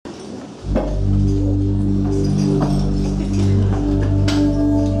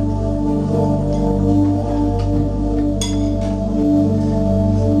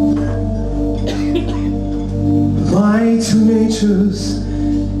creatures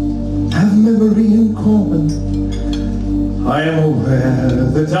have memory in common. I am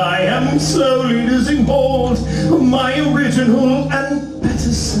aware that I am slowly losing hold of my original and better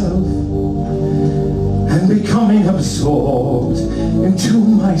self, and becoming absorbed into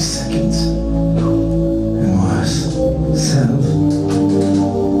my second and worse self.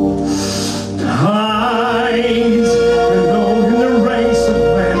 Hide alone in the ranks of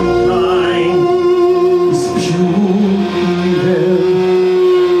mankind is pure evil.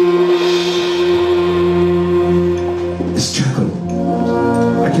 This Jekyll,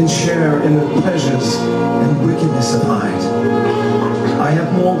 I can share in the pleasures and wickedness of Hyde. I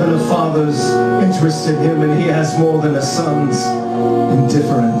have more than a father's interest in him, and he has more than a son's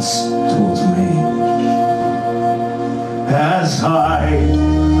indifference towards me. As Hyde,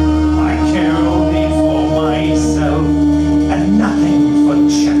 I care only for myself and nothing for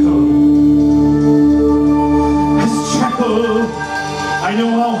Jekyll. As Jekyll, I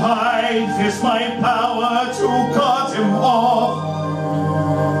know how Hyde fears my power to cut him off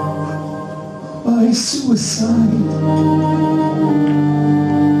by suicide.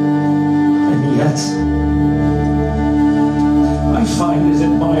 And yet, I find it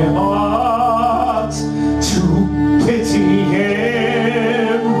in my heart to pity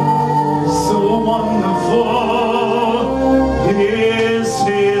him. So wonderful is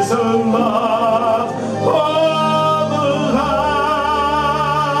his love of life.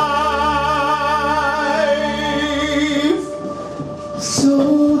 So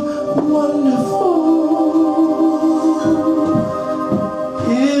wonderful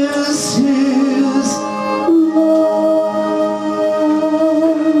is his love.